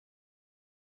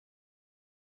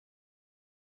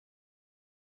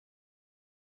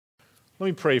Let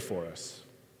me pray for us.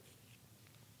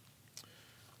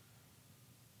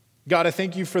 God, I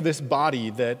thank you for this body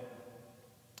that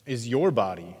is your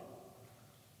body.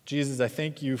 Jesus, I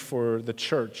thank you for the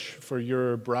church, for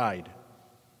your bride,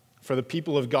 for the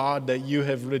people of God that you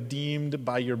have redeemed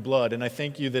by your blood. And I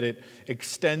thank you that it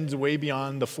extends way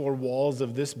beyond the four walls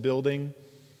of this building,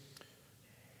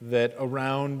 that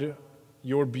around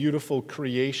your beautiful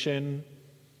creation,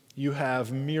 you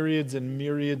have myriads and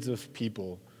myriads of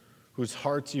people whose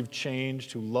hearts you've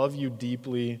changed, who love you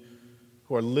deeply,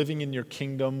 who are living in your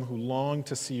kingdom, who long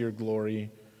to see your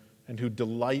glory, and who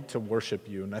delight to worship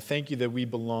you. And I thank you that we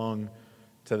belong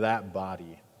to that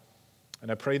body.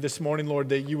 And I pray this morning, Lord,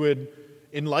 that you would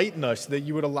enlighten us, that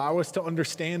you would allow us to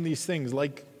understand these things,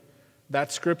 like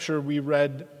that scripture we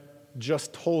read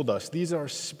just told us. These are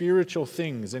spiritual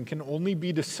things and can only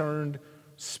be discerned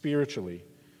spiritually.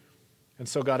 And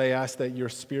so, God, I ask that your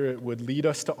Spirit would lead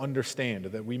us to understand,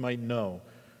 that we might know,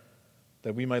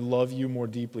 that we might love you more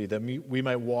deeply, that we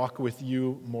might walk with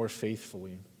you more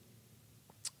faithfully.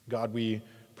 God, we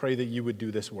pray that you would do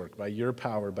this work by your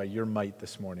power, by your might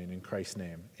this morning. In Christ's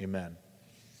name, amen.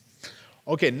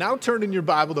 Okay, now turn in your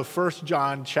Bible to 1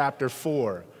 John chapter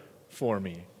 4 for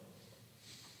me.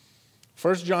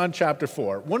 1 John chapter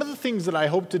 4. One of the things that I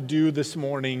hope to do this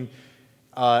morning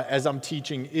as I'm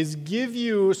teaching is give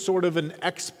you sort of an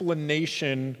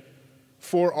explanation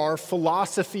for our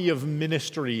philosophy of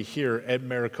ministry here at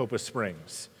Maricopa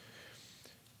Springs.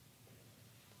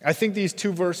 I think these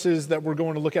two verses that we're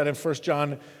going to look at in 1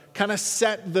 John kind of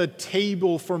set the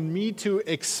table for me to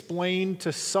explain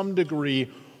to some degree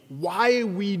why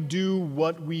we do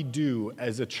what we do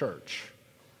as a church.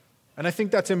 And I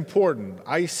think that's important.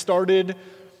 I started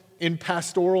in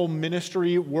pastoral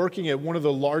ministry working at one of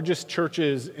the largest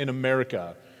churches in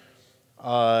America.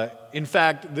 In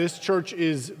fact, this church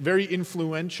is very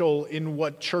influential in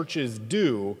what churches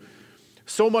do,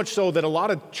 so much so that a lot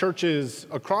of churches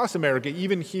across America,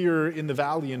 even here in the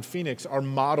Valley in Phoenix, are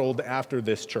modeled after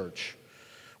this church.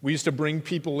 We used to bring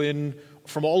people in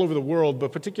from all over the world,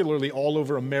 but particularly all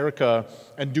over America,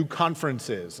 and do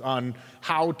conferences on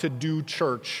how to do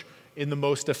church in the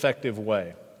most effective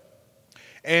way.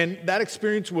 And that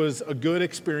experience was a good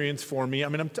experience for me. I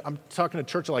mean, I'm talking a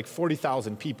church of like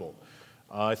 40,000 people.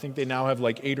 I think they now have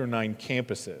like 8 or 9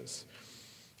 campuses.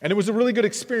 And it was a really good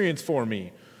experience for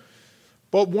me.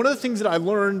 But one of the things that I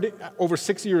learned over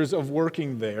 6 years of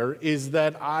working there is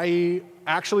that I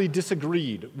actually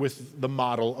disagreed with the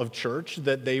model of church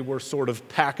that they were sort of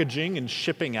packaging and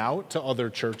shipping out to other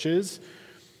churches.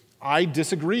 I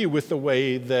disagree with the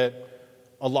way that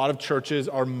a lot of churches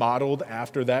are modeled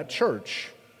after that church.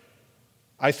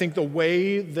 I think the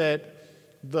way that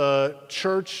the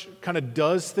church kind of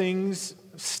does things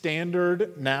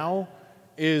standard now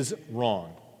is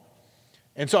wrong.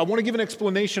 And so I want to give an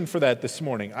explanation for that this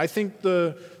morning. I think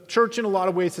the church in a lot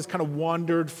of ways has kind of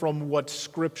wandered from what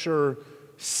Scripture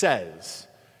says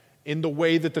in the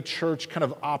way that the church kind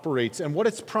of operates and what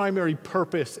its primary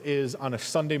purpose is on a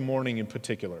Sunday morning in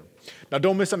particular. Now,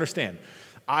 don't misunderstand.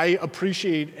 I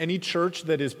appreciate any church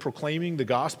that is proclaiming the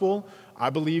gospel.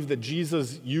 I believe that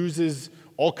Jesus uses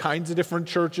all kinds of different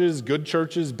churches, good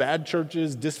churches, bad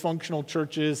churches, dysfunctional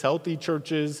churches, healthy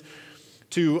churches,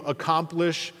 to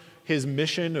accomplish his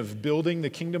mission of building the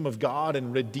kingdom of God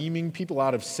and redeeming people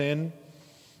out of sin.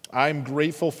 I'm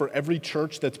grateful for every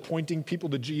church that's pointing people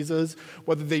to Jesus,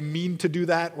 whether they mean to do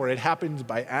that or it happens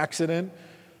by accident.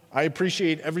 I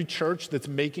appreciate every church that's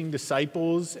making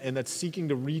disciples and that's seeking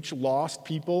to reach lost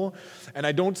people. And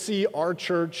I don't see our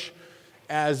church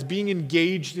as being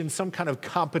engaged in some kind of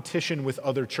competition with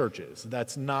other churches.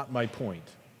 That's not my point.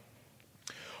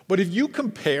 But if you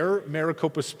compare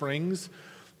Maricopa Springs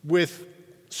with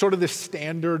sort of the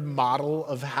standard model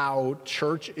of how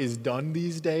church is done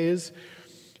these days,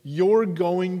 you're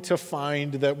going to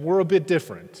find that we're a bit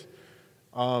different.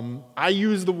 I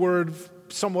use the word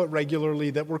somewhat regularly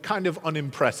that we're kind of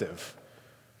unimpressive.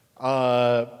 We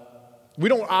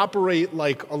don't operate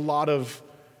like a lot of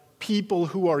people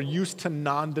who are used to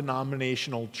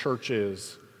non-denominational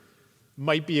churches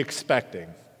might be expecting.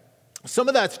 Some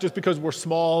of that's just because we're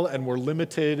small and we're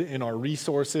limited in our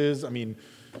resources. I mean,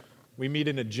 we meet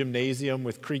in a gymnasium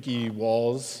with creaky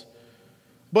walls.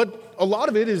 But a lot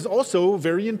of it is also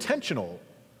very intentional.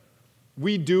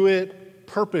 We do it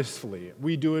purposefully.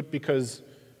 We do it because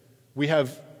we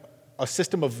have a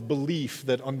system of belief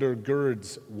that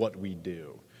undergirds what we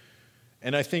do.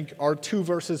 And I think our 2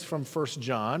 verses from 1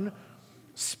 John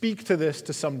speak to this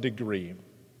to some degree.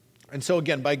 And so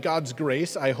again, by God's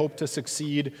grace, I hope to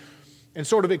succeed in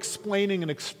sort of explaining and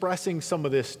expressing some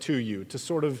of this to you, to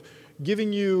sort of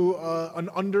giving you an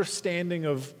understanding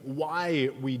of why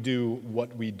we do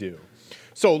what we do.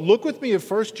 So look with me at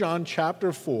 1 John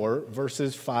chapter 4,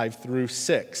 verses 5 through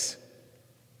 6.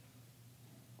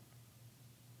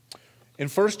 In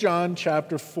 1 John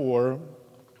chapter 4,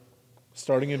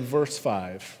 starting in verse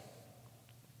 5,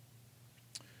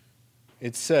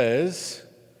 it says,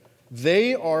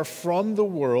 "They are from the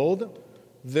world,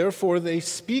 therefore they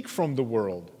speak from the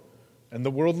world, and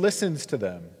the world listens to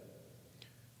them.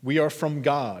 We are from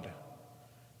God.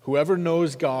 Whoever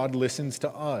knows God listens to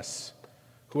us.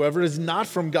 Whoever is not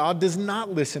from God does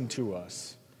not listen to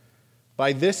us.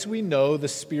 By this we know the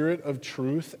spirit of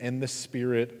truth and the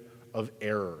spirit of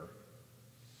error."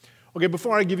 Okay,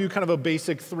 before I give you kind of a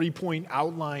basic 3-point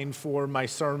outline for my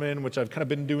sermon, which I've kind of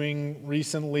been doing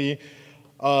recently,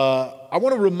 I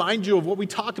want to remind you of what we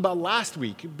talked about last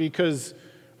week, because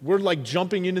we're like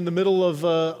jumping in the middle of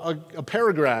a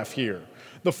paragraph here.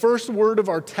 The first word of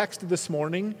our text this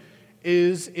morning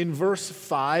is in verse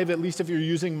 5, at least if you're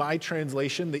using my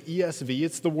translation, the ESV,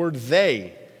 it's the word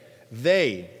they.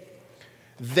 They.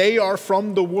 They are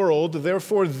from the world,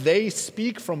 therefore they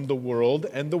speak from the world,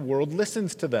 and the world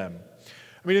listens to them.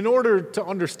 I mean, in order to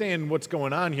understand what's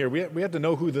going on here, we have to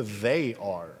know who the they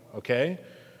are, okay?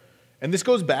 And this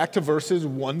goes back to verses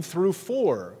 1 through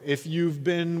 4. If you've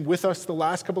been with us the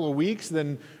last couple of weeks,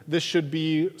 then this should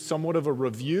be somewhat of a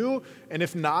review. And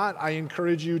if not, I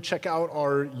encourage you to check out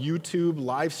our YouTube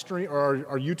live stream, or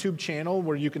our YouTube channel,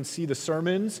 where you can see the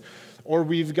sermons. Or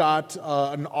we've got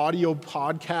an audio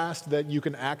podcast that you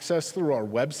can access through our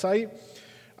website.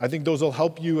 I think those will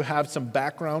help you have some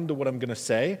background to what I'm going to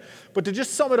say. But to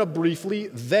just sum it up briefly,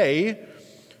 they,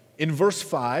 in verse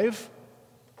 5,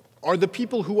 are the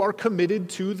people who are committed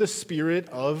to the spirit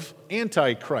of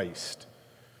Antichrist,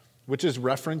 which is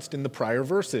referenced in the prior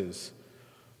verses.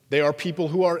 They are people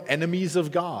who are enemies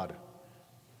of God.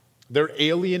 They're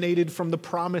alienated from the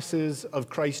promises of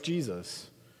Christ Jesus.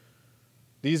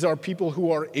 These are people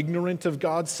who are ignorant of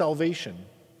God's salvation.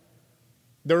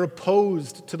 They're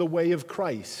opposed to the way of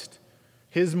Christ,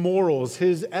 his morals,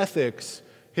 his ethics,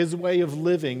 his way of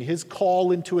living, his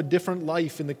call into a different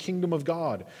life in the kingdom of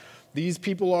God. These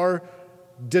people are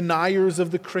deniers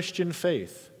of the Christian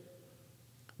faith.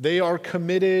 They are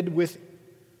committed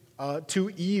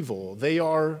to evil. They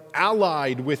are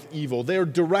allied with evil. They are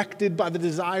directed by the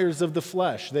desires of the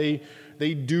flesh. They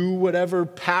do whatever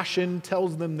passion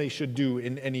tells them they should do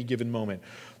in any given moment.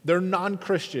 They're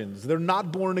non-Christians. They're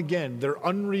not born again. They're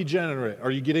unregenerate.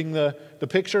 Are you getting the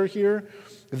picture here?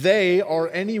 They are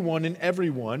anyone and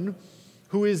everyone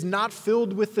who is not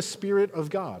filled with the Spirit of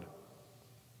God.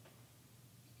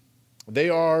 They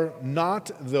are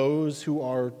not those who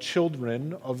are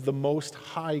children of the Most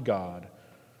High God.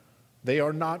 They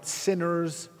are not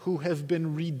sinners who have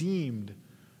been redeemed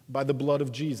by the blood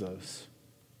of Jesus.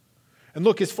 And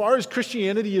look, as far as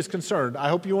Christianity is concerned, I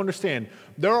hope you understand,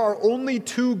 there are only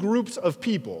two groups of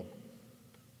people.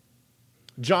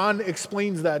 John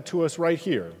explains that to us right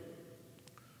here.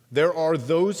 There are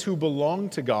those who belong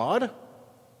to God,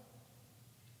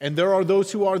 and there are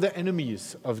those who are the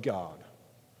enemies of God.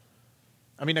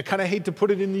 I mean, I kind of hate to put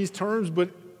it in these terms,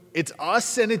 but it's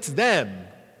us and it's them.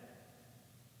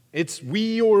 It's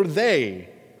we or they.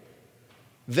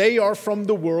 They are from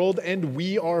the world and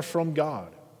we are from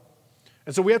God.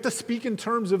 And so we have to speak in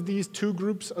terms of these two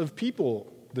groups of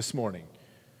people this morning.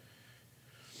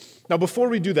 Now, before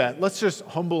we do that, let's just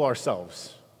humble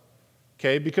ourselves,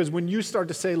 okay? Because when you start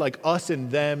to say like us and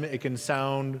them, it can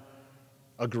sound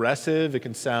aggressive, it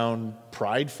can sound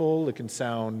prideful, it can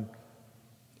sound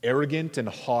arrogant and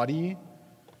haughty.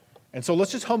 And so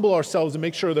let's just humble ourselves and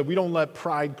make sure that we don't let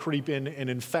pride creep in and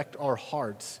infect our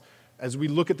hearts as we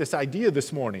look at this idea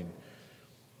this morning.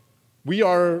 We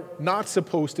are not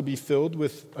supposed to be filled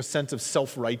with a sense of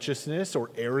self-righteousness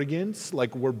or arrogance,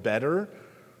 like we're better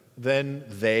than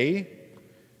they.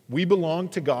 We belong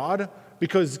to God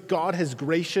because God has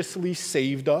graciously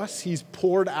saved us. He's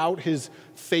poured out his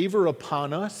favor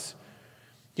upon us.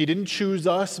 He didn't choose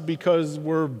us because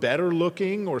we're better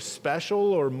looking or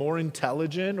special or more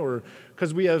intelligent or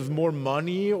because we have more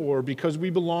money or because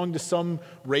we belong to some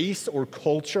race or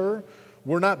culture.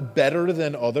 We're not better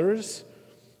than others.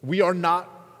 We are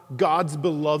not God's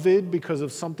beloved because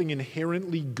of something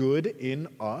inherently good in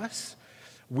us.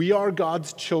 We are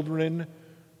God's children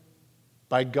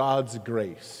by God's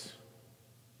grace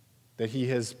that he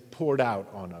has poured out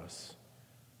on us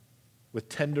with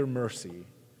tender mercy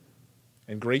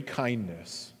and great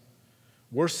kindness.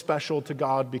 We're special to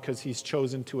God because he's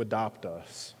chosen to adopt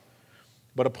us.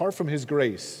 But apart from his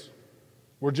grace,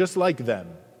 we're just like them.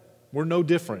 We're no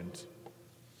different.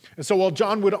 And so while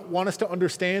John would want us to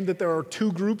understand that there are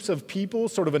two groups of people,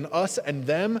 sort of an us and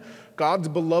them, God's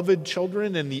beloved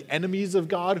children and the enemies of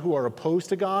God who are opposed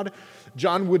to God,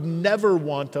 John would never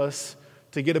want us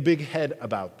to get a big head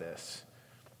about this,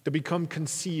 to become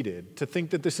conceited, to think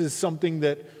that this is something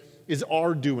that is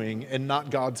our doing and not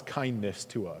God's kindness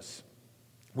to us.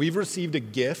 We've received a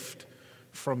gift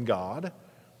from God,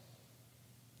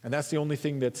 and that's the only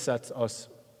thing that sets us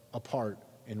apart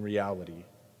in reality.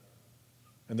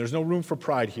 And there's no room for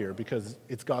pride here because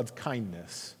it's God's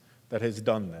kindness that has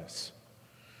done this.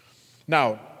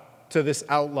 Now, to this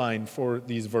outline for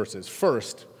these verses.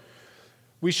 First,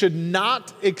 we should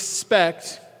not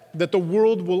expect that the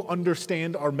world will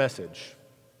understand our message.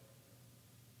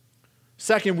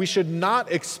 Second, we should not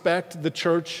expect the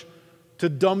church to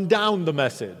dumb down the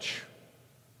message.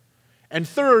 And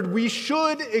third, we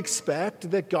should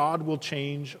expect that God will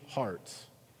change hearts.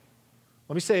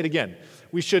 Let me say it again.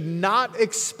 We should not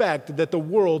expect that the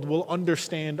world will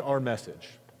understand our message.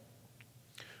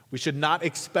 We should not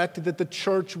expect that the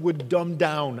church would dumb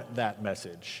down that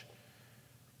message.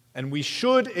 And we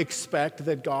should expect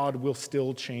that God will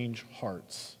still change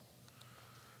hearts.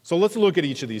 So let's look at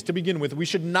each of these. To begin with, we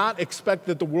should not expect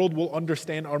that the world will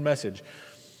understand our message.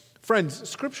 Friends,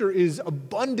 Scripture is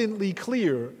abundantly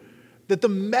clear that the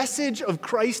message of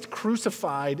Christ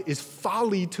crucified is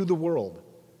folly to the world.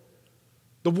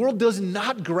 The world does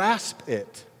not grasp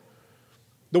it.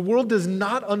 The world does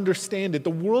not understand it. The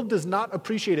world does not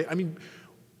appreciate it. I mean,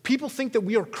 people think that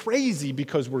we are crazy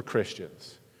because we're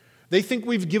Christians. They think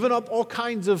we've given up all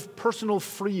kinds of personal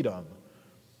freedom.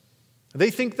 They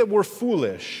think that we're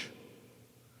foolish.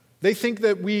 They think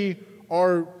that we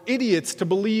are idiots to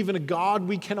believe in a God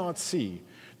we cannot see.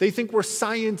 They think we're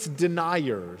science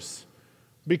deniers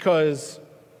because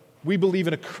we believe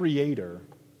in a creator.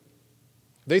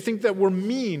 They think that we're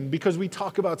mean because we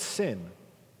talk about sin.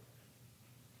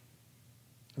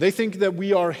 They think that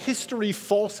we are history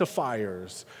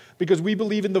falsifiers because we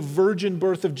believe in the virgin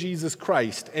birth of Jesus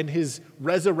Christ and his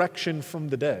resurrection from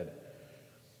the dead.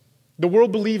 The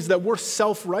world believes that we're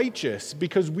self-righteous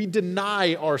because we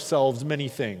deny ourselves many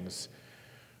things,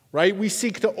 right? We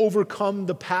seek to overcome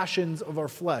the passions of our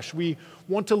flesh. We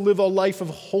want to live a life of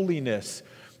holiness.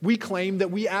 We claim that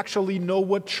we actually know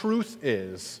what truth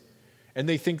is, and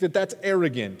they think that that's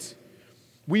arrogant.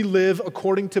 We live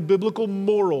according to biblical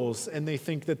morals, and they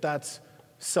think that that's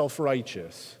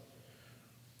self-righteous.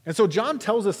 And so John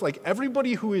tells us, like,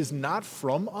 everybody who is not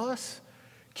from us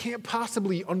can't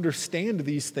possibly understand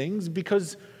these things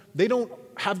because they don't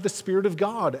have the Spirit of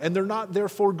God, and they're not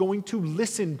therefore going to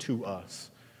listen to us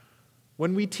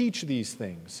when we teach these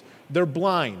things. They're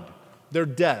blind, they're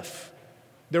deaf,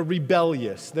 they're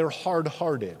rebellious, they're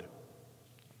hard-hearted.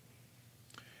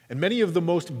 And many of the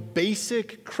most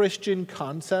basic Christian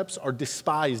concepts are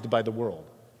despised by the world.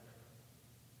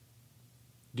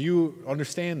 Do you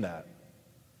understand that?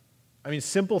 I mean,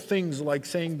 simple things like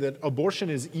saying that abortion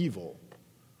is evil.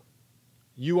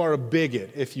 You are a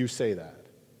bigot if you say that.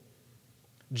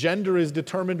 Gender is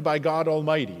determined by God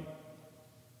Almighty.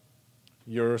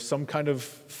 You're some kind of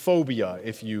phobia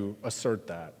if you assert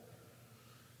that.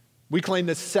 We claim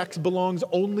that sex belongs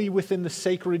only within the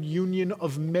sacred union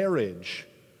of marriage.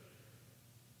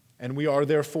 And we are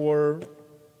therefore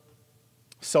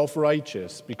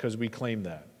self-righteous because we claim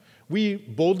that. We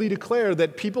boldly declare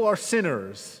that people are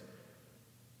sinners,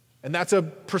 and that's a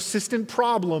persistent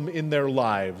problem in their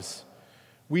lives.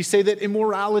 We say that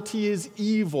immorality is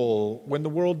evil when the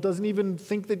world doesn't even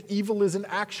think that evil is an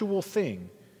actual thing.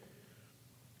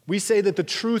 We say that the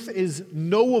truth is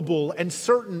knowable and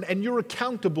certain, and you're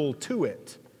accountable to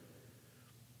it.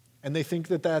 And they think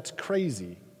that that's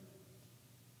crazy.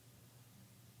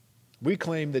 We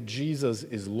claim that Jesus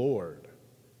is Lord.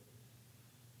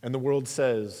 And the world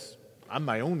says, I'm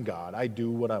my own God. I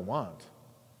do what I want.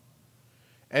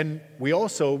 And we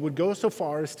also would go so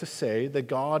far as to say that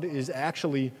God is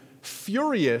actually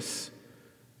furious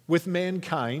with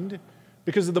mankind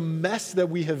because of the mess that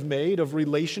we have made of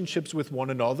relationships with one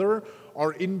another,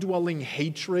 our indwelling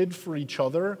hatred for each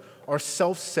other, our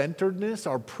self-centeredness,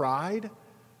 our pride.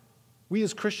 We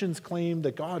as Christians claim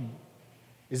that God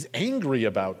is angry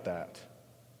about that.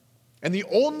 And the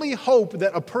only hope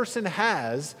that a person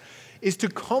has is to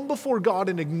come before God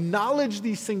and acknowledge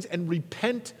these things and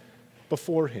repent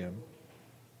before him.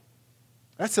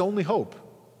 That's the only hope.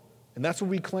 And that's what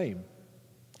we claim.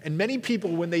 And many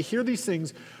people, when they hear these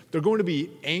things, they're going to be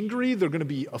angry, they're going to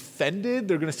be offended,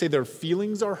 they're going to say their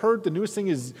feelings are hurt. The newest thing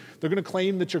is they're going to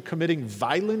claim that you're committing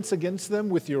violence against them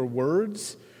with your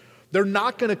words. They're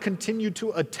not going to continue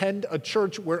to attend a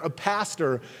church where a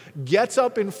pastor gets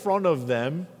up in front of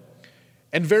them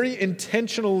and very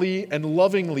intentionally and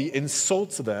lovingly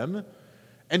insults them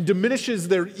and diminishes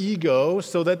their ego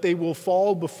so that they will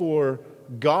fall before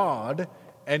God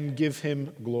and give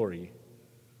him glory.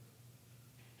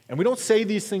 And we don't say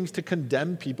these things to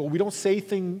condemn people. We don't say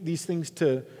these things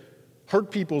to hurt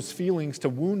people's feelings, to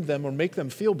wound them or make them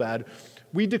feel bad.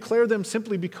 We declare them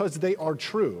simply because they are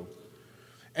true.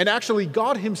 And actually,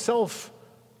 God himself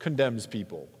condemns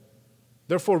people.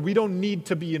 Therefore, we don't need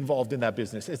to be involved in that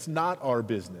business. It's not our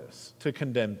business to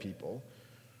condemn people.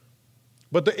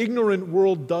 But the ignorant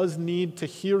world does need to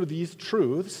hear these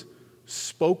truths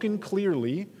spoken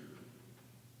clearly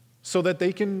so that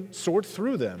they can sort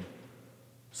through them,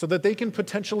 so that they can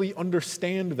potentially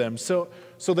understand them, so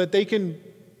that they can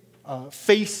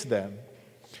face them.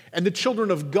 And the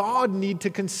children of God need to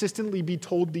consistently be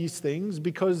told these things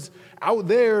because out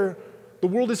there, the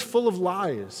world is full of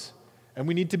lies, and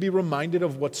we need to be reminded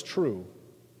of what's true.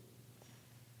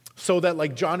 So that,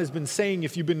 like John has been saying,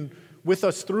 if you've been with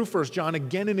us through 1 John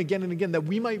again and again and again, that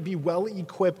we might be well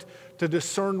equipped to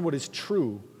discern what is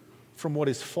true from what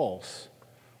is false,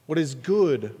 what is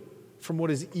good from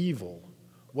what is evil,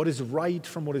 what is right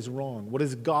from what is wrong, what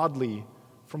is godly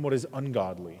from what is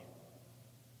ungodly.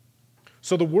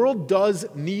 So the world does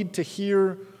need to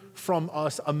hear from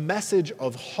us a message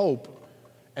of hope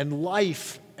and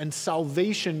life and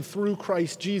salvation through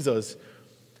Christ Jesus,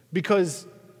 because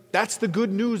that's the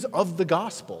good news of the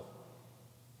gospel.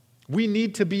 We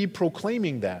need to be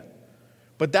proclaiming that.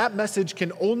 But that message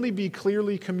can only be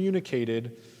clearly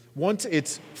communicated once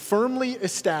it's firmly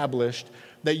established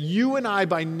that you and I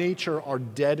by nature are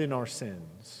dead in our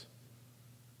sins,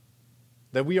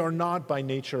 that we are not by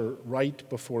nature right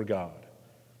before God.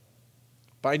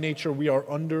 By nature, we are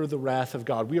under the wrath of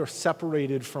God. We are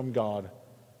separated from God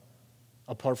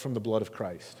apart from the blood of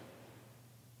Christ.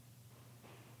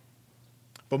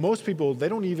 But most people, they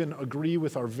don't even agree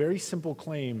with our very simple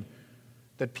claim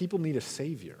that people need a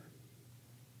Savior.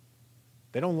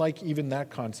 They don't like even that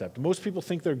concept. Most people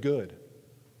think they're good.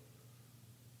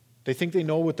 They think they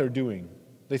know what they're doing.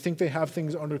 They think they have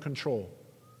things under control.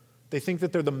 They think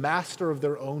that they're the master of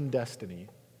their own destiny,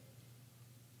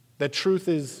 that truth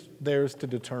is theirs to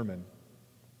determine.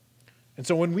 And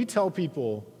so when we tell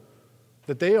people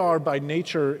that they are by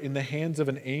nature in the hands of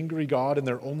an angry God and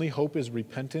their only hope is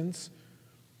repentance,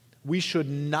 we should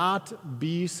not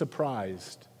be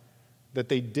surprised that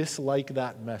they dislike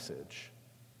that message,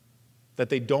 that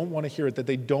they don't want to hear it, that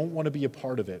they don't want to be a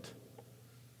part of it,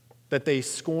 that they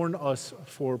scorn us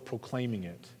for proclaiming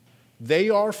it. They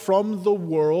are from the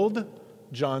world,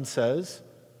 John says.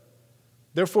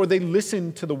 Therefore, they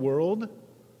listen to the world.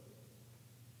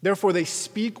 Therefore, they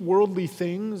speak worldly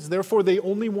things. Therefore, they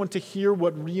only want to hear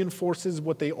what reinforces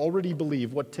what they already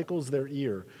believe, what tickles their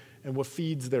ear, and what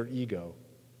feeds their ego.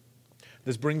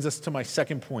 This brings us to my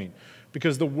second point.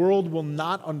 Because the world will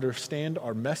not understand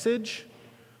our message,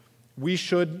 we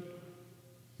should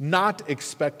not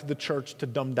expect the church to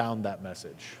dumb down that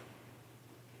message.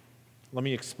 Let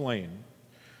me explain.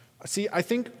 See, I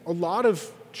think a lot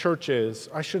of churches,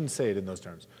 I shouldn't say it in those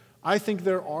terms, I think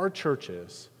there are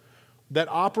churches that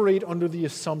operate under the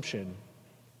assumption,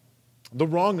 the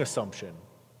wrong assumption,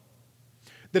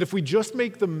 that if we just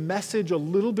make the message a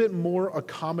little bit more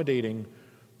accommodating,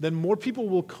 then more people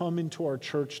will come into our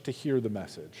church to hear the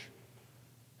message,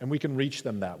 and we can reach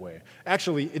them that way.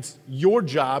 Actually, it's your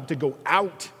job to go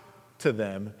out to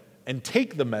them and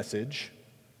take the message.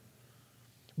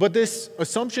 But this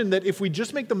assumption that if we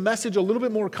just make the message a little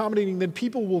bit more accommodating, then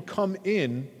people will come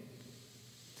in,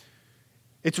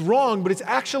 it's wrong, but it's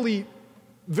actually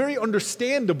very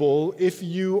understandable if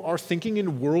you are thinking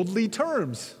in worldly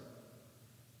terms.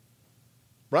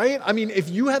 Right? I mean, if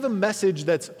you have a message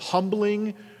that's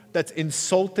humbling, that's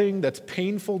insulting, that's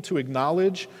painful to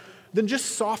acknowledge, then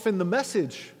just soften the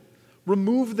message.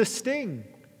 Remove the sting.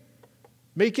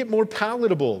 Make it more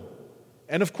palatable.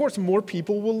 And of course, more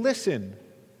people will listen.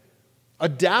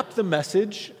 Adapt the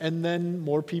message, and then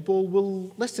more people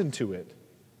will listen to it.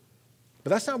 But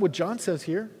that's not what John says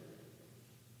here.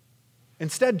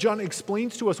 Instead, John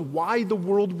explains to us why the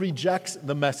world rejects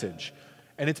the message.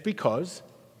 And it's because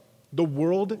the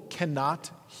world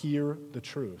cannot hear the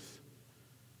truth.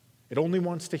 It only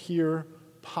wants to hear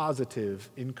positive,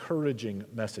 encouraging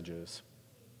messages.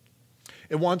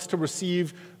 It wants to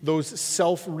receive those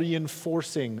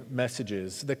self-reinforcing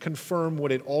messages that confirm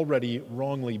what it already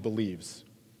wrongly believes.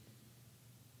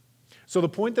 So the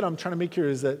point that I'm trying to make here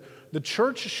is that the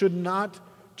church should not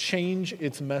change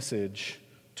its message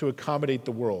to accommodate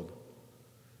the world.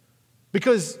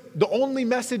 Because the only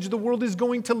message the world is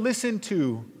going to listen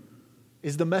to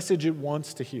is the message it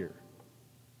wants to hear.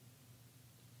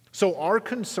 So our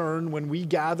concern when we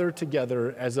gather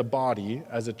together as a body,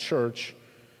 as a church,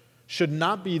 should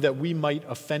not be that we might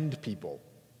offend people.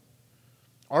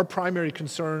 Our primary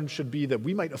concern should be that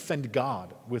we might offend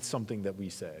God with something that we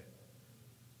say.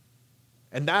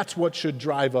 And that's what should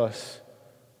drive us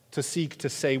to seek to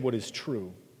say what is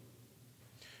true.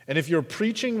 And if you're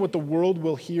preaching what the world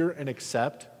will hear and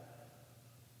accept,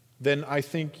 then I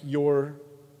think you're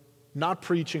not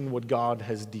preaching what God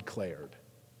has declared.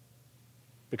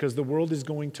 Because the world is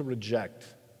going to reject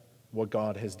what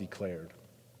God has declared.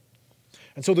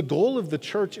 And so the goal of the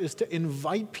church is to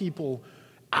invite people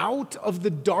out of the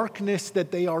darkness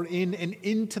that they are in and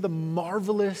into the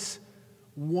marvelous,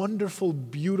 wonderful,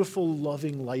 beautiful,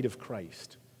 loving light of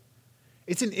Christ.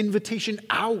 It's an invitation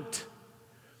out,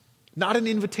 not an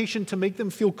invitation to make them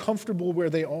feel comfortable where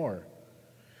they are.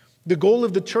 The goal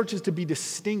of the church is to be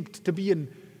distinct, to be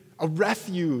a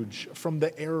refuge from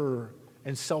the error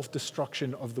and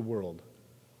self-destruction of the world.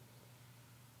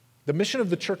 The mission of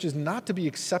the church is not to be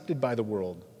accepted by the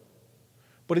world,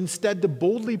 but instead to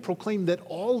boldly proclaim that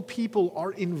all people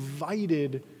are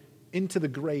invited into the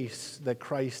grace that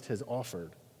Christ has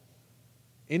offered,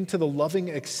 into the loving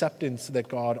acceptance that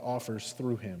God offers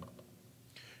through him.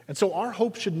 And so our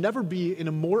hope should never be in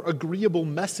a more agreeable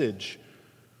message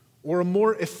or a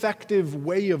more effective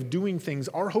way of doing things.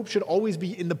 Our hope should always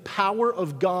be in the power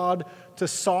of God to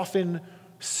soften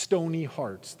stony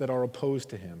hearts that are opposed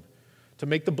to him, to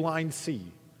make the blind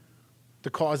see, to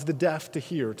cause the deaf to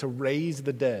hear, to raise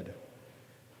the dead.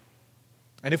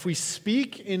 And if we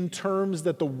speak in terms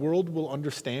that the world will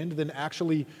understand, then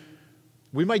actually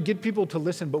we might get people to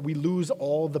listen, but we lose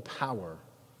all the power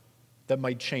that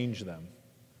might change them.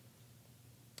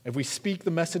 If we speak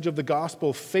the message of the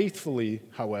gospel faithfully,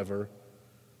 however,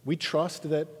 we trust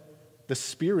that the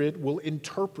Spirit will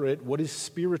interpret what is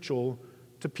spiritual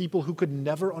to people who could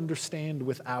never understand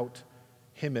without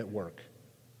him at work.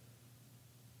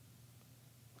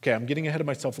 Okay, I'm getting ahead of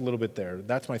myself a little bit there.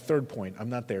 That's my third point. I'm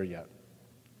not there yet.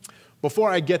 Before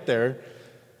I get there,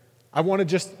 I want to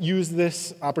just use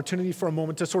this opportunity for a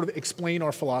moment to sort of explain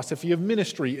our philosophy of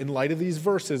ministry in light of these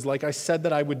verses, like I said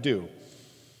that I would do.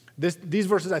 These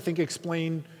verses, I think,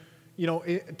 explain,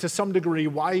 to some degree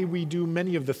why we do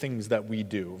many of the things that we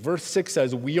do. Verse 6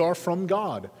 says, "We are from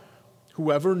God.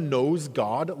 Whoever knows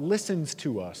God listens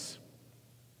to us."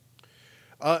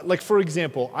 For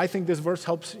example, I think this verse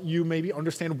helps you maybe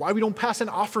understand why we don't pass an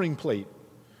offering plate.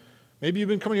 Maybe you've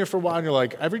been coming here for a while and you're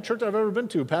like, every church I've ever been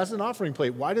to passes an offering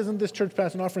plate. Why doesn't this church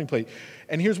pass an offering plate?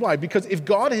 And here's why. Because if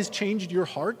God has changed your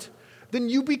heart, then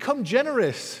you become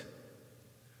generous.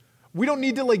 We don't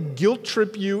need to guilt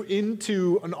trip you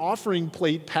into an offering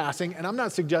plate passing, and I'm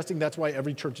not suggesting that's why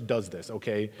every church does this,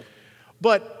 okay?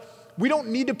 But we don't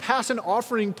need to pass an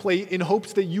offering plate in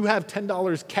hopes that you have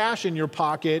 $10 cash in your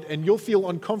pocket and you'll feel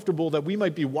uncomfortable that we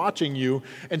might be watching you,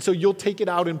 and so you'll take it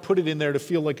out and put it in there to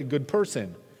feel like a good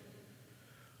person.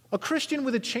 A Christian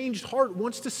with a changed heart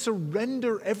wants to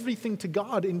surrender everything to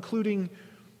God, including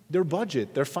their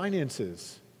budget, their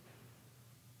finances.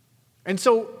 And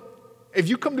so if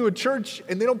you come to a church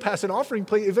and they don't pass an offering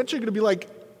plate, eventually you're going to be like,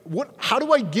 how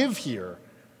do I give here?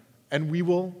 And we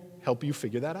will help you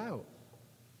figure that out.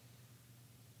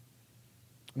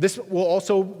 This will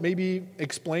also maybe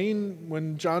explain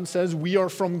when John says, "We are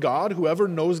from God. Whoever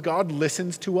knows God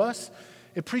listens to us."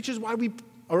 It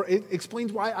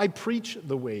explains why I preach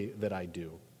the way that I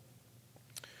do.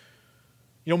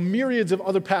 Myriads of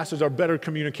other pastors are better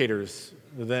communicators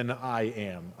than I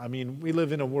am. I mean, we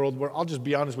live in a world where, I'll just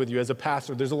be honest with you, as a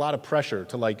pastor, there's a lot of pressure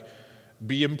to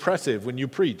be impressive when you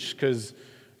preach, because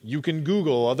you can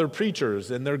Google other preachers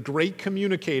and they're great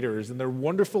communicators and they're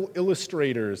wonderful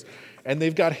illustrators and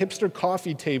they've got hipster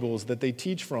coffee tables that they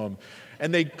teach from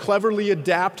and they cleverly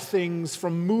adapt things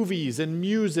from movies and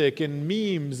music and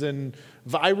memes and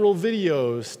viral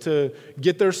videos to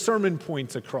get their sermon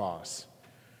points across.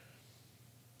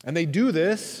 And they do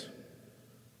this,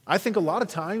 I think, a lot of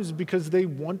times because they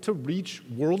want to reach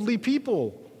worldly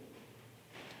people.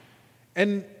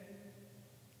 And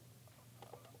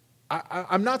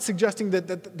I'm not suggesting that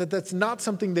that's not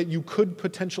something that you could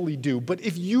potentially do, but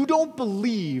if you don't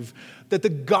believe that the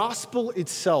gospel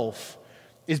itself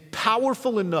is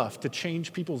powerful enough to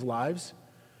change people's lives,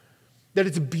 that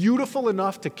it's beautiful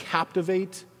enough to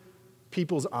captivate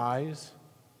people's eyes,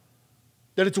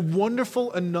 that it's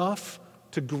wonderful enough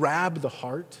to grab the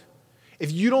heart,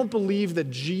 if you don't believe that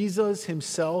Jesus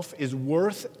himself is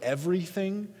worth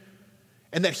everything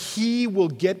and that he will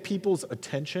get people's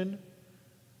attention,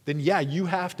 then you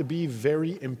have to be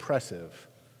very impressive.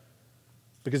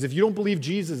 Because if you don't believe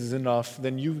Jesus is enough,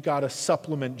 then you've got to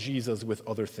supplement Jesus with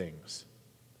other things.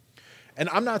 And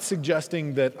I'm not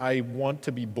suggesting that I want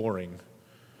to be boring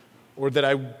or that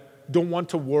I don't want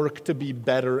to work to be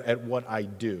better at what I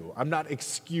do. I'm not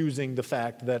excusing the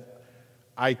fact that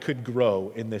I could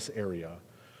grow in this area.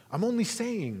 I'm only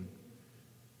saying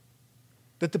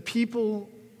that the people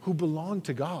who belong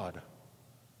to God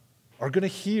are going to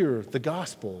hear the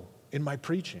gospel in my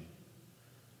preaching.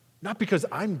 Not because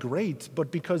I'm great, but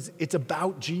because it's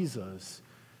about Jesus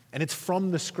and it's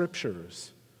from the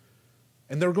scriptures.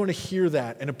 And they're going to hear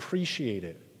that and appreciate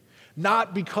it.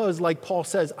 Not because, like Paul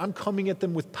says, I'm coming at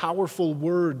them with powerful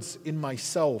words in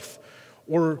myself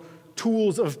or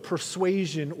tools of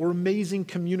persuasion or amazing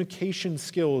communication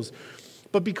skills,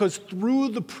 but because through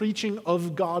the preaching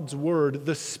of God's word,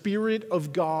 the Spirit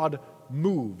of God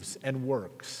moves and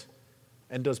works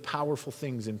and does powerful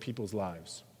things in people's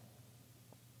lives.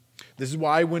 This is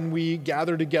why when we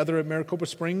gather together at Maricopa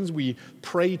Springs, we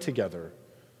pray together,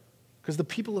 because the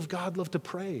people of God love to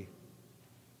pray.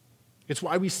 It's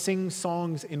why we sing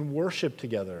songs in worship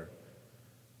together,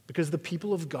 because the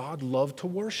people of God love to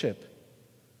worship.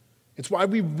 It's why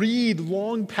we read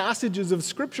long passages of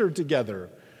Scripture together,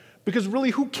 because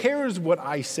really, who cares what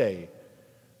I say?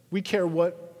 We care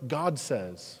what God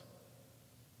says.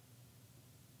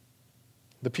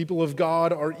 The people of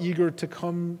God are eager to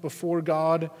come before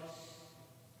God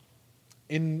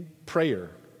in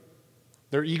prayer.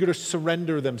 They're eager to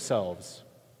surrender themselves.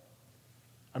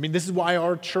 I mean, this is why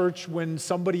our church, when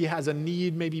somebody has a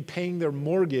need, maybe paying their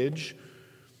mortgage,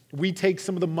 we take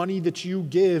some of the money that you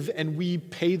give and we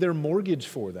pay their mortgage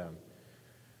for them.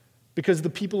 Because the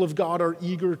people of God are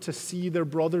eager to see their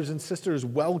brothers and sisters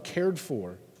well cared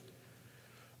for.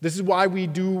 This is why we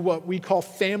do what we call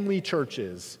family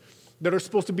churches that are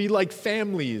supposed to be like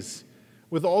families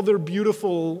with all their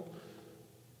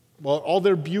all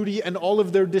their beauty and all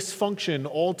of their dysfunction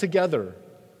all together.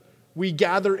 We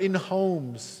gather in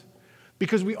homes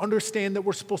because we understand that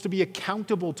we're supposed to be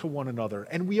accountable to one another,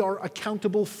 and we are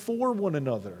accountable for one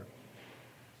another.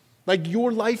 Like,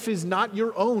 your life is not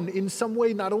your own. In some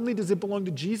way, not only does it belong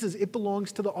to Jesus, it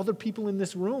belongs to the other people in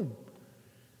this room.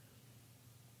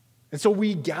 And so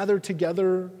we gather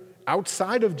together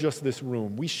outside of just this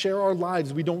room. We share our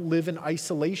lives. We don't live in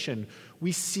isolation.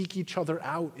 We seek each other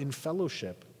out in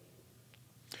fellowship.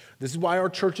 This is why our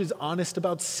church is honest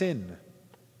about sin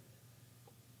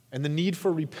and the need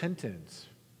for repentance.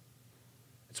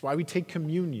 It's why we take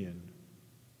communion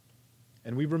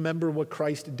and we remember what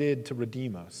Christ did to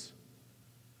redeem us.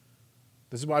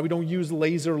 This is why we don't use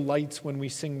laser lights when we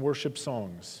sing worship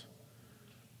songs.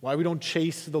 Why we don't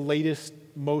chase the latest,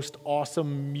 most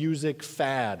awesome music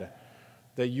fad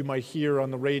that you might hear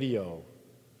on the radio.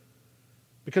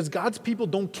 Because God's people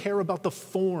don't care about the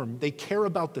form, they care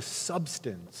about the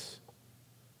substance.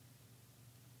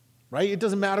 Right? It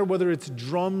doesn't matter whether it's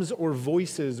drums or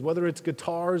voices, whether it's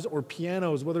guitars or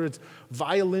pianos, whether it's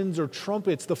violins or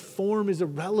trumpets. The form is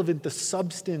irrelevant. The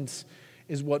substance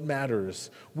is what matters.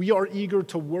 We are eager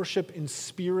to worship in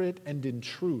spirit and in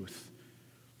truth,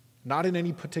 not in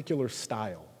any particular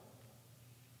style.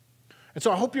 And so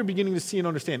I hope you're beginning to see and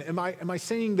understand. Am I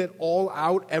saying that all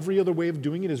out, every other way of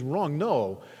doing it is wrong?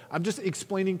 No. I'm just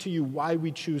explaining to you why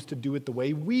we choose to do it the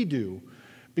way we do.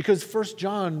 Because 1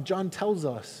 John tells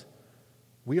us,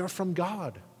 we are from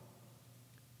God.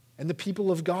 And the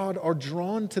people of God are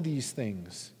drawn to these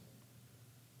things.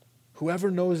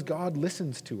 Whoever knows God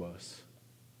listens to us.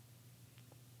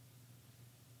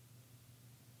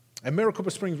 At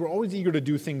Maricopa Springs, we're always eager to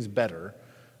do things better.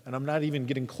 And I'm not even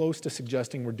getting close to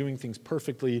suggesting we're doing things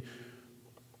perfectly.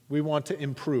 We want to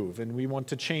improve and we want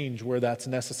to change where that's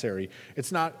necessary.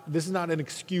 This is not an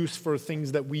excuse for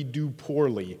things that we do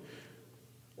poorly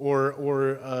or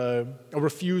a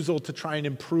refusal to try and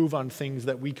improve on things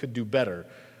that we could do better.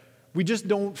 We just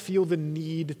don't feel the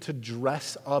need to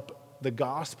dress up the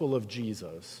gospel of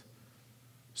Jesus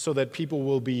so that people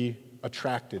will be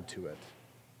attracted to it.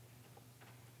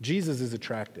 Jesus is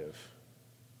attractive.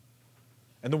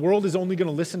 And the world is only going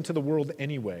to listen to the world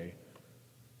anyway.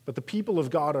 But the people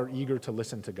of God are eager to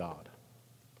listen to God.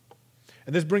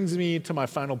 And this brings me to my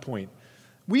final point.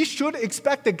 We should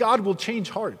expect that God will change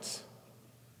hearts.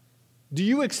 Do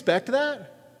you expect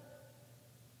that?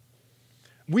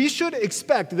 We should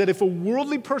expect that if a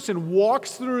worldly person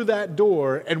walks through that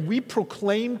door and we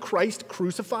proclaim Christ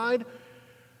crucified,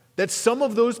 that some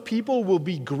of those people will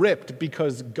be gripped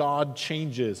because God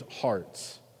changes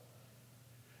hearts.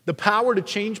 The power to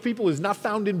change people is not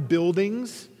found in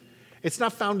buildings. It's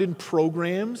not found in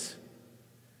programs.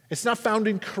 It's not found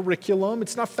in curriculum.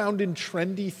 It's not found in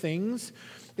trendy things.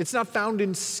 It's not found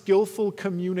in skillful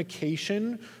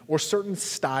communication or certain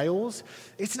styles.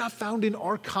 It's not found in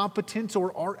our competence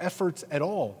or our efforts at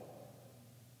all.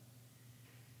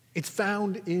 It's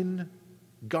found in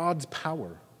God's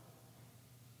power.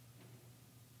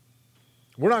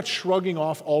 We're not shrugging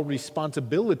off all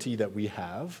responsibility that we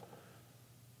have.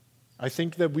 I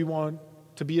think that we want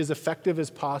to be as effective as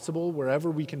possible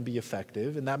wherever we can be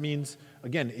effective. And that means,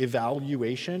 again,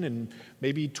 evaluation and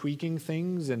maybe tweaking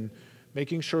things and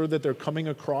making sure that they're coming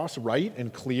across right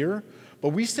and clear. But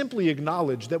we simply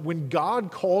acknowledge that when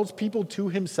God calls people to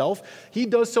himself, he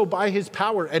does so by his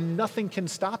power, and nothing can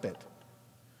stop it.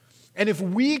 And if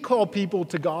we call people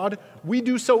to God, we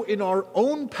do so in our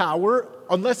own power,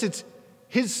 unless it's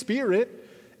his Spirit,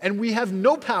 and we have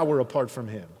no power apart from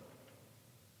him.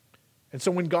 And so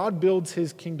when God builds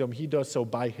his kingdom, he does so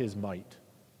by his might.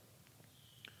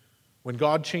 When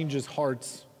God changes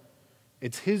hearts,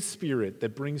 it's his Spirit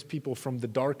that brings people from the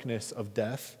darkness of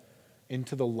death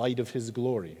into the light of his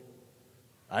glory.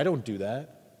 I don't do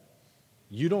that.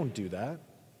 You don't do that.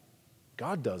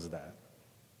 God does that.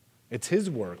 It's his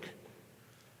work.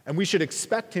 And we should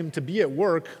expect him to be at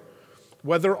work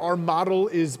whether our model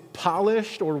is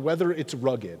polished or whether it's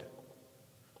rugged.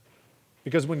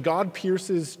 Because when God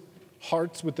pierces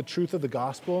hearts with the truth of the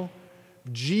gospel,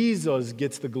 Jesus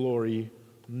gets the glory,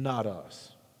 not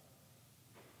us.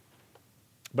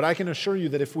 But I can assure you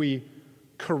that if we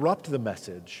corrupt the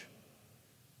message,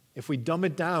 if we dumb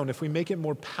it down, if we make it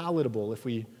more palatable, if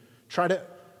we try to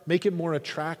make it more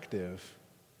attractive,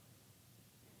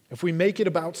 if we make it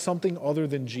about something other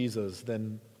than Jesus,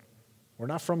 then we're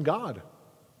not from God.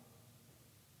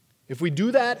 If we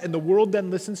do that and the world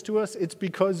then listens to us, it's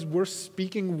because we're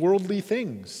speaking worldly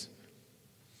things.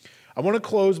 I want to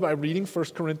close by reading 1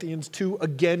 Corinthians 2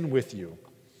 again with you.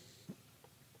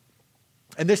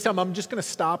 And this time I'm just going to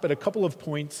stop at a couple of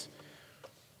points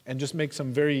and just make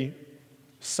some very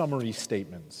summary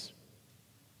statements.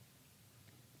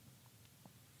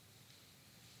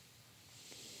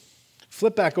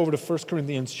 Flip back over to 1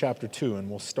 Corinthians chapter 2 and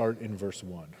we'll start in verse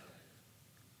 1.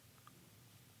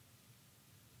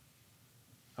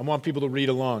 I want people to read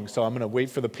along, so I'm going to wait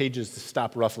for the pages to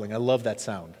stop ruffling. I love that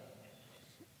sound.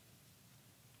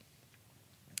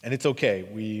 And it's okay.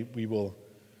 We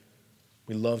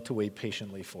love to wait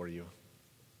patiently for you.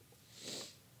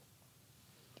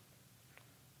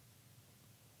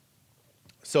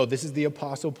 So this is the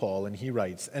Apostle Paul, and he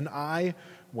writes, "And I,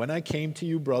 when I came to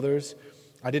you, brothers,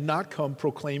 I did not come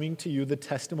proclaiming to you the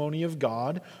testimony of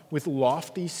God with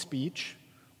lofty speech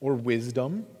or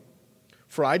wisdom,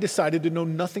 for I decided to know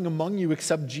nothing among you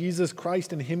except Jesus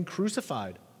Christ and him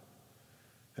crucified.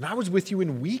 And I was with you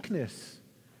in weakness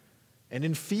and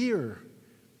in fear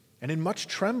and in much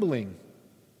trembling.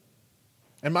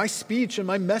 And my speech and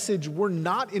my message were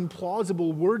not in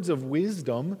plausible words of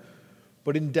wisdom,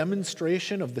 but in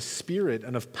demonstration of the Spirit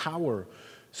and of power,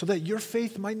 so that your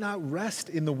faith might not rest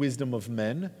in the wisdom of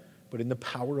men, but in the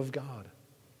power of God."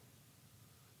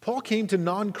 Paul came to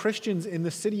non-Christians in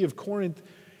the city of Corinth,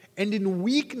 and in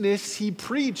weakness he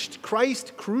preached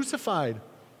Christ crucified.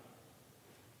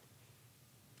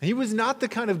 He was not the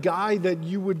kind of guy that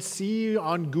you would see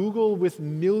on Google with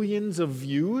millions of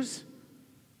views.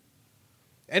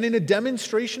 And in a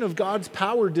demonstration of God's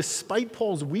power, despite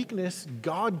Paul's weakness,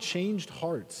 God changed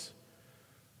hearts.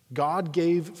 God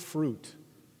gave fruit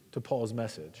to Paul's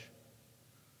message.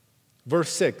 Verse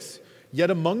 6, "Yet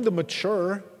among the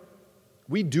mature,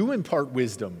 we do impart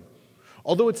wisdom,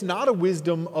 although it's not a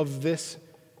wisdom of this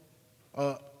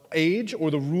age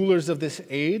or the rulers of this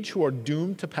age who are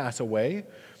doomed to pass away,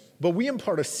 but we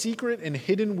impart a secret and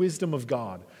hidden wisdom of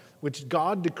God, which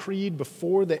God decreed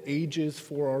before the ages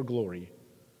for our glory.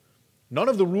 None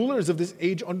of the rulers of this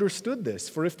age understood this,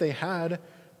 for if they had,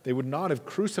 they would not have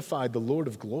crucified the Lord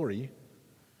of glory.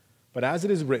 But as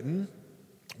it is written,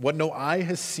 what no eye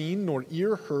has seen, nor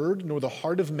ear heard, nor the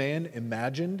heart of man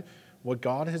imagined, what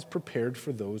God has prepared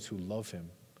for those who love him."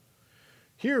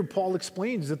 Here, Paul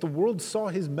explains that the world saw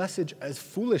his message as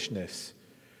foolishness,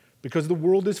 because the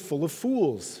world is full of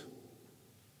fools.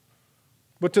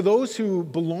 But to those who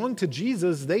belong to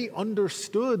Jesus, they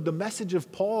understood the message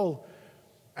of Paul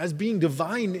as being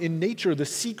divine in nature, the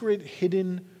secret,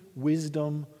 hidden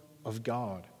wisdom of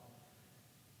God.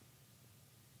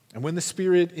 And when the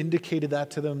Spirit indicated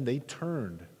that to them, they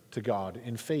turned to God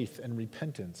in faith and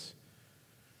repentance.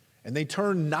 And they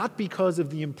turned not because of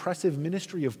the impressive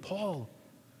ministry of Paul,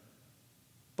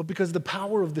 but because of the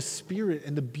power of the Spirit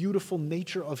and the beautiful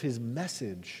nature of his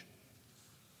message.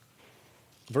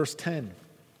 Verse 10,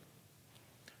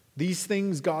 "These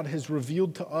things God has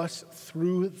revealed to us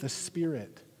through the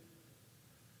Spirit.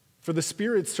 For the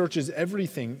Spirit searches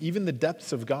everything, even the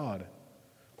depths of God.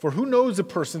 For who knows a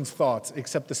person's thoughts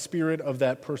except the spirit of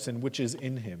that person which is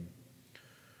in him?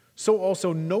 So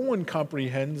also no one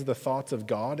comprehends the thoughts of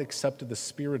God except the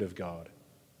Spirit of God.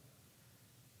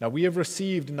 Now we have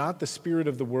received not the spirit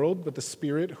of the world, but the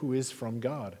Spirit who is from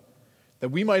God, that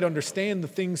we might understand the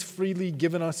things freely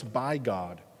given us by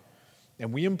God.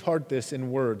 And we impart this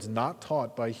in words not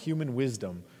taught by human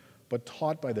wisdom, but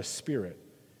taught by the Spirit,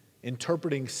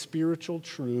 interpreting spiritual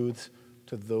truths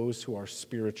to those who are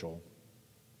spiritual.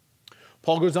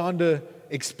 Paul goes on to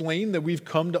explain that we've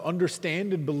come to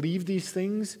understand and believe these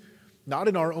things, not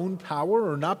in our own power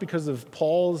or not because of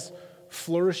Paul's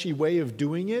flourishy way of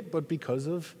doing it, but because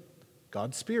of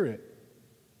God's Spirit.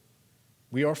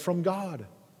 We are from God.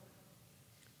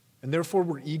 And therefore,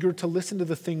 we're eager to listen to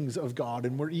the things of God,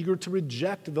 and we're eager to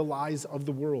reject the lies of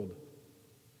the world.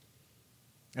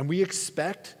 And we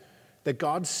expect that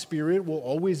God's Spirit will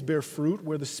always bear fruit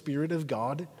where the Spirit of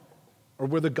God or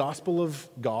where the gospel of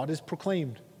God is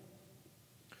proclaimed.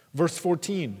 Verse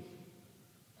 14.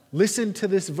 Listen to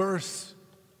this verse.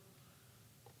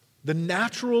 The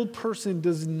natural person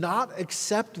does not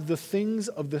accept the things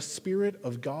of the Spirit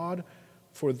of God,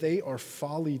 for they are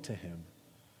folly to him.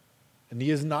 And he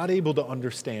is not able to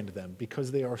understand them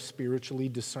because they are spiritually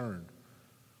discerned.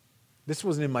 This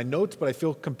wasn't in my notes, but I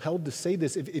feel compelled to say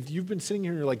this. If you've been sitting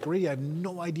here and you're like, Grady, I have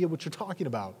no idea what you're talking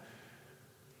about.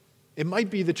 It might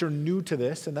be that you're new to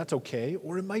this, and that's okay.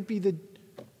 Or it might be that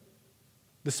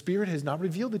the Spirit has not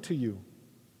revealed it to you.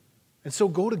 And so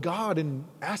go to God and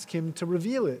ask Him to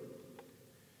reveal it.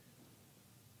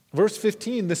 Verse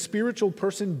 15, the spiritual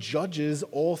person judges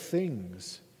all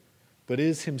things, but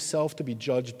is himself to be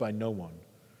judged by no one.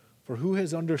 For who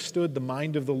has understood the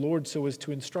mind of the Lord so as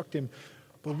to instruct him?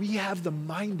 But we have the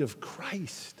mind of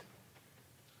Christ.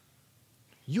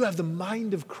 You have the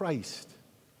mind of Christ.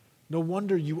 No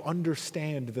wonder you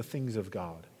understand the things of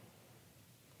God.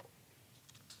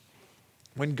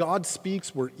 When God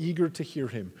speaks, we're eager to hear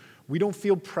Him. We don't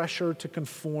feel pressure to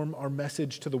conform our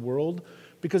message to the world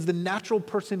because the natural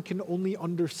person can only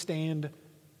understand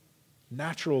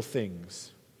natural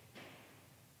things.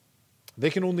 They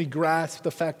can only grasp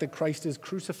the fact that Christ is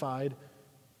crucified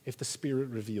if the Spirit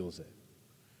reveals it.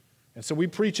 And so we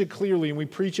preach it clearly and we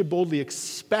preach it boldly,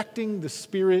 expecting the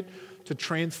Spirit to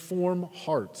transform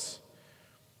hearts.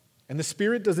 And the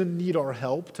Spirit doesn't need our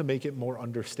help to make it more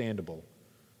understandable.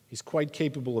 He's quite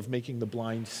capable of making the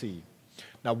blind see.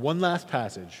 Now, one last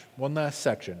passage, one last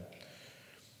section.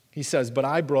 He says, "But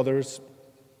I, brothers,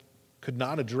 could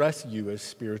not address you as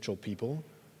spiritual people,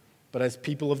 but as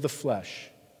people of the flesh,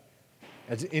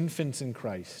 as infants in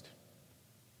Christ.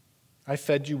 I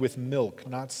fed you with milk,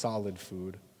 not solid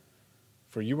food,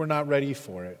 for you were not ready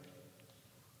for it.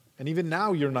 And even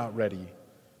now you're not ready,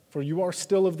 for you are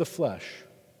still of the flesh.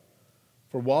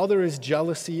 For while there is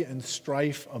jealousy and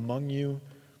strife among you,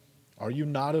 are you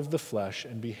not of the flesh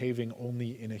and behaving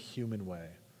only in a human way?"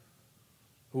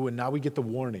 Ooh, and now we get the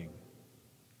warning.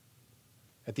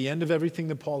 At the end of everything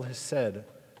that Paul has said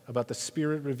about the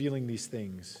Spirit revealing these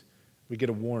things, we get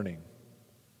a warning.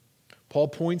 Paul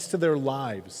points to their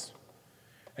lives,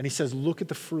 and he says, look at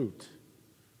the fruit.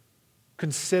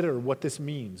 Consider what this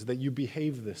means, that you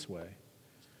behave this way.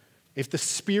 If the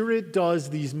Spirit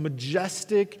does these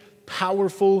majestic,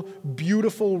 powerful,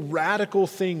 beautiful, radical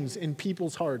things in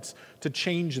people's hearts to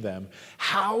change them,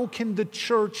 how can the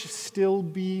church still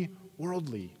be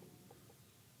worldly?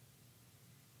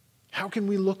 How can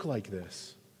we look like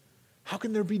this? How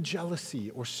can there be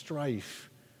jealousy or strife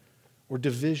or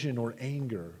division or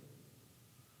anger?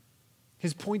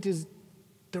 His point is,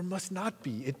 there must not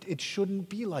be. It shouldn't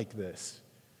be like this.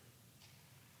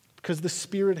 Because the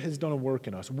Spirit has done a work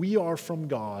in us. We are from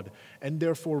God, and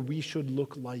therefore we should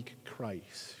look like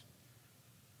Christ.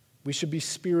 We should be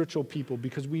spiritual people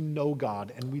because we know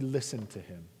God and we listen to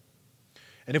Him.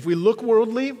 And if we look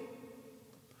worldly,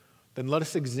 then let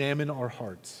us examine our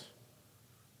hearts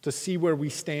to see where we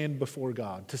stand before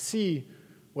God, to see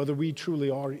whether we truly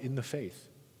are in the faith.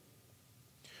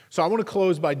 So I want to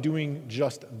close by doing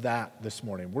just that this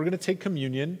morning. We're going to take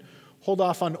communion. Hold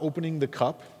off on opening the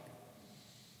cup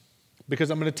because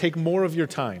I'm going to take more of your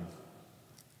time.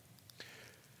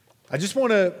 I just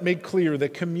want to make clear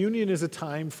that communion is a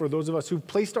time for those of us who've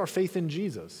placed our faith in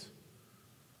Jesus.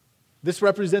 This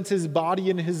represents His body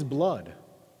and His blood.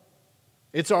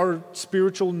 It's our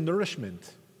spiritual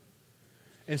nourishment.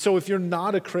 And so if you're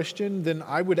not a Christian, then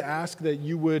I would ask that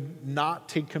you would not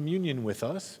take communion with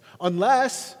us,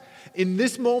 unless in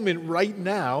this moment right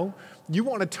now, you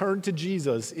want to turn to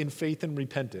Jesus in faith and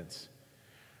repentance.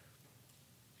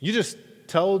 You just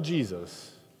tell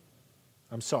Jesus,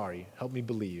 I'm sorry, help me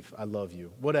believe, I love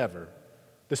you, whatever.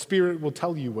 The Spirit will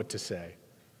tell you what to say.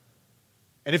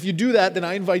 And if you do that, then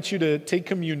I invite you to take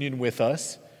communion with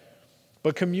us.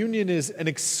 But communion is an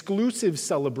exclusive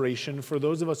celebration for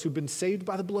those of us who've been saved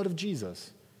by the blood of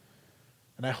Jesus.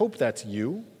 And I hope that's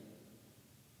you.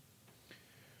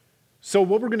 So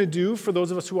what we're going to do for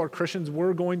those of us who are Christians,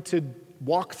 we're going to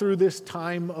walk through this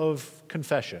time of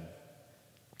confession.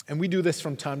 And we do this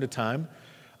from time to time.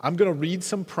 I'm going to read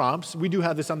some prompts. We do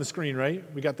have this on the screen, right?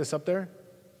 We got this up there?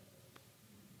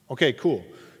 Okay, cool.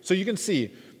 So you can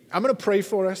see, I'm going to pray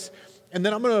for us, and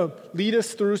then I'm going to lead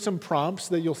us through some prompts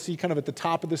that you'll see kind of at the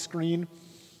top of the screen.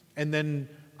 And then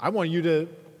I want you to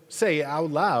say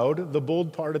out loud the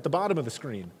bold part at the bottom of the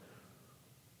screen.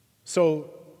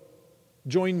 So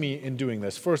join me in doing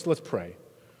this. First, let's pray.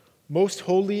 Most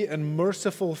holy and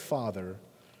merciful Father,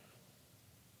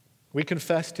 we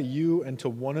confess to you and to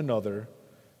one another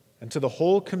and to the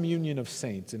whole communion of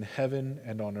saints in heaven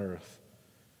and on earth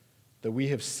that we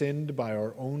have sinned by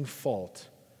our own fault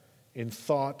in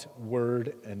thought,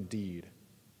 word, and deed,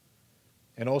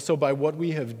 and also by what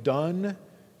we have done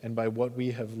and by what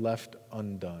we have left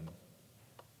undone.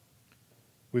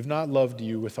 We've not loved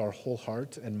you with our whole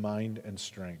heart and mind and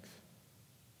strength.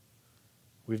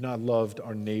 We've not loved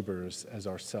our neighbors as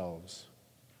ourselves.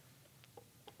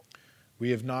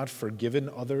 We have not forgiven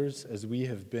others as we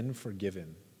have been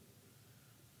forgiven.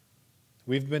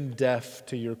 We've been deaf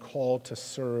to your call to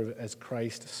serve as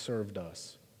Christ served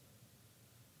us.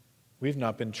 We've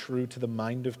not been true to the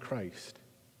mind of Christ.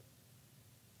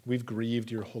 We've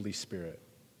grieved your Holy Spirit.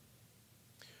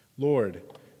 Lord,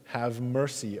 have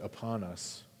mercy upon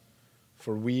us,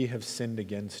 for we have sinned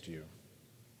against you.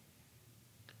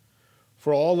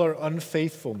 For all our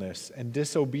unfaithfulness and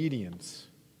disobedience,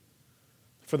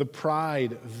 for the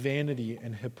pride, vanity,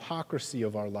 and hypocrisy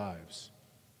of our lives,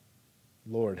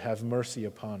 Lord, have mercy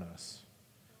upon us,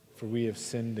 for we have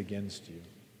sinned against you.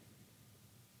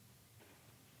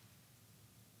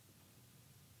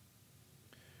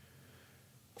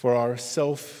 For our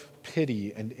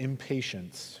self-pity and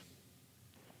impatience,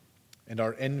 and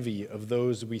our envy of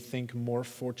those we think more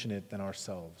fortunate than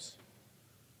ourselves,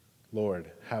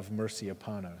 Lord, have mercy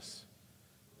upon us,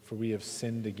 for we have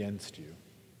sinned against you.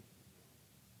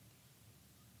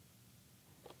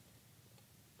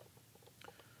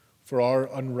 For our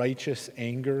unrighteous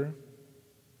anger,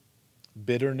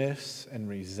 bitterness, and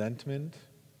resentment,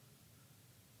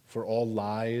 for all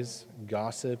lies,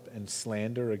 gossip, and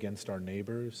slander against our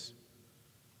neighbors,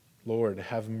 Lord,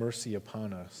 have mercy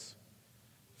upon us,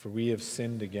 for we have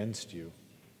sinned against you.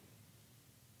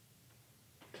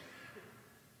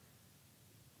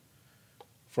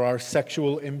 For our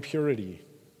sexual impurity,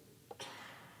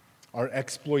 our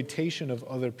exploitation of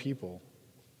other people,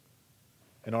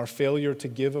 and our failure to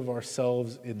give of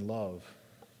ourselves in love,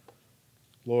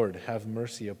 Lord, have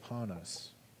mercy upon us,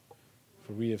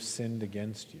 for we have sinned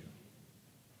against you.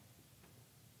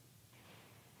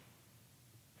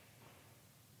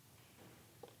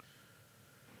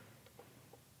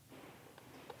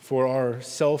 For our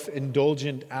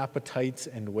self-indulgent appetites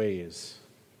and ways,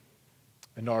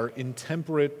 and our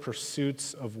intemperate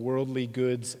pursuits of worldly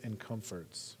goods and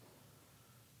comforts,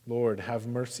 Lord, have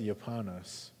mercy upon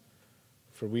us,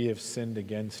 for we have sinned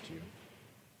against you.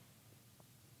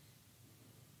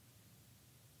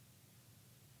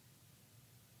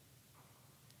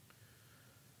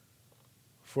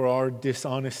 For our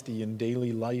dishonesty in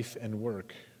daily life and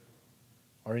work,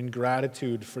 our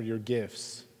ingratitude for your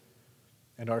gifts,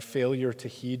 and our failure to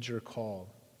heed your call,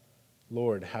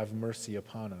 Lord, have mercy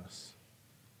upon us,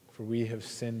 for we have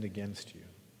sinned against you.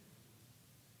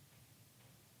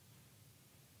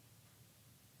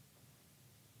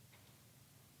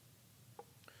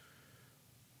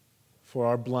 For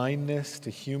our blindness to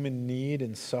human need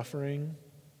and suffering,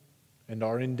 and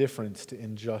our indifference to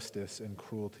injustice and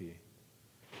cruelty,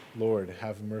 Lord,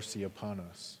 have mercy upon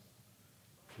us,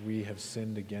 for we have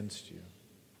sinned against you.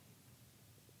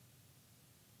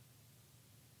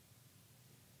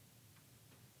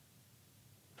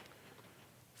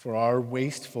 For our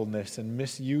wastefulness and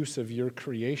misuse of your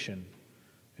creation,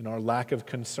 and our lack of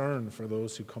concern for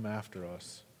those who come after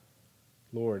us,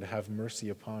 Lord, have mercy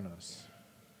upon us,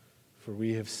 for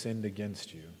we have sinned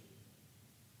against you.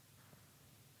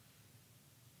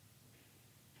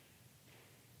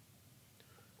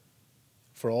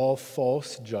 For all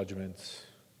false judgments,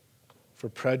 for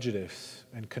prejudice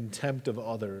and contempt of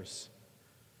others,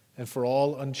 and for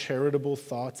all uncharitable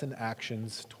thoughts and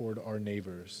actions toward our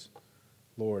neighbors,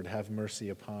 Lord, have mercy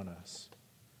upon us,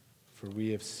 for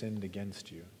we have sinned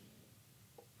against you.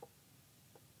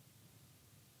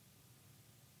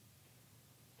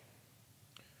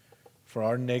 For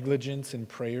our negligence in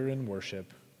prayer and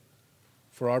worship,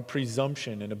 for our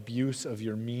presumption and abuse of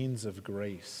your means of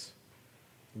grace,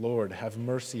 Lord, have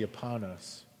mercy upon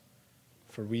us,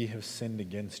 for we have sinned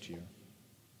against you.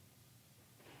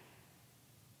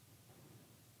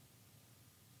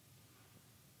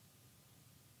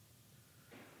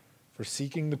 For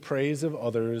seeking the praise of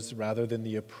others rather than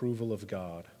the approval of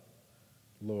God,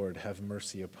 Lord, have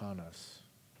mercy upon us,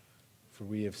 for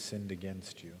we have sinned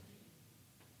against you.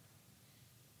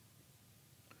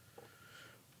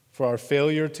 For our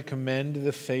failure to commend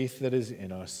the faith that is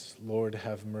in us, Lord,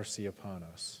 have mercy upon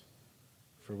us,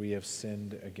 for we have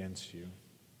sinned against you.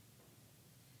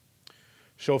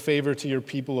 Show favor to your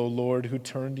people, O Lord, who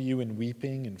turn to you in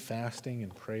weeping and fasting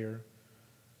and prayer.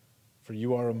 For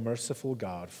you are a merciful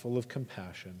God, full of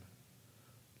compassion,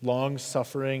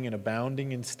 long-suffering and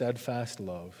abounding in steadfast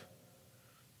love.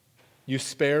 You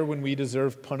spare when we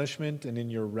deserve punishment, and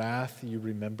in your wrath you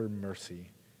remember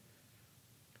mercy.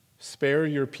 Spare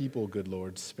your people, good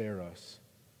Lord, spare us.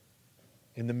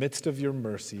 In the midst of your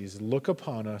mercies, look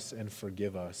upon us and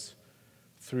forgive us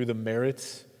through the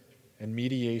merits and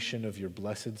mediation of your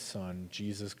blessed Son,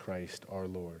 Jesus Christ, our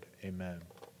Lord. Amen.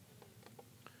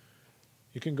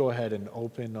 You can go ahead and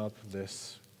open up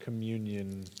this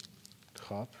communion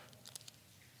cup.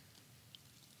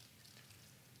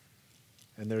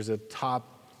 And there's a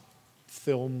top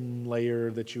film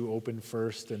layer that you open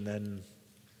first, and then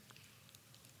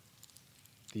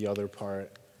the other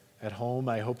part. At home,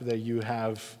 I hope that you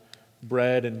have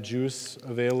bread and juice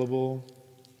available.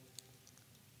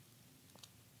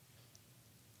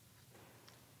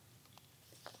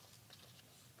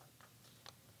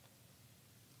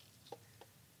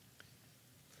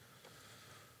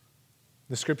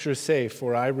 The scriptures say,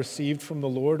 "For I received from the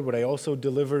Lord what I also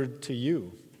delivered to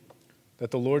you, that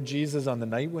the Lord Jesus, on the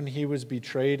night when he was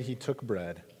betrayed, he took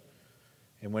bread.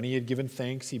 And when he had given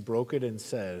thanks, he broke it and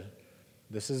said,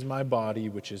 'This is my body,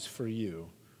 which is for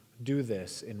you. Do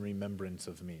this in remembrance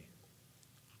of me.'"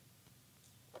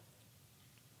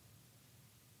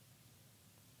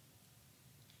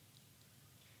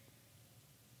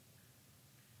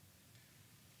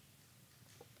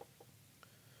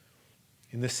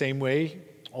 In the same way,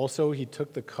 also he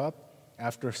took the cup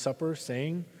after supper,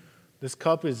 saying, "This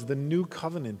cup is the new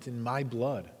covenant in my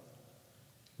blood.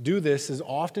 Do this as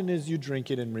often as you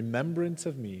drink it in remembrance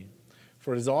of me.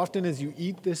 For as often as you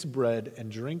eat this bread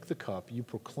and drink the cup, you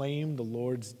proclaim the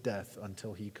Lord's death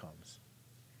until he comes."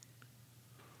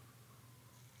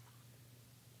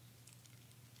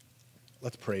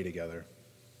 Let's pray together.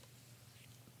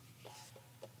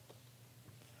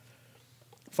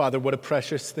 Father, what a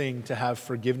precious thing to have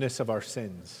forgiveness of our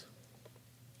sins.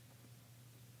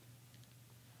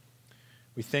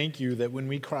 We thank you that when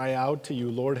we cry out to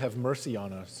you, "Lord, have mercy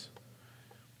on us,"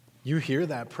 you hear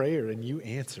that prayer and you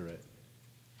answer it.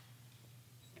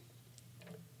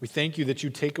 We thank you that you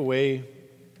take away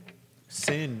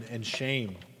sin and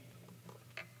shame.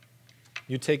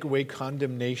 You take away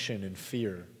condemnation and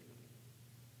fear.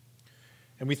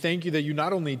 And we thank you that you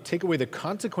not only take away the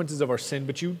consequences of our sin,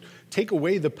 but you take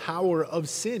away the power of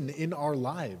sin in our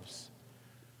lives.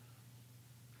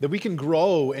 That we can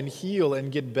grow and heal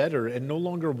and get better and no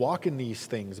longer walk in these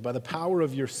things by the power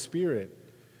of your Spirit.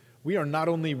 We are not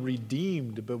only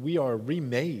redeemed, but we are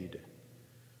remade.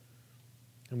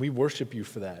 And we worship you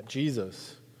for that.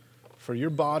 Jesus, for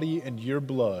your body and your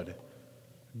blood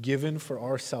given for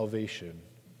our salvation,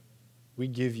 we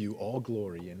give you all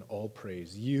glory and all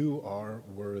praise. You are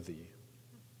worthy.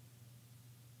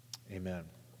 Amen.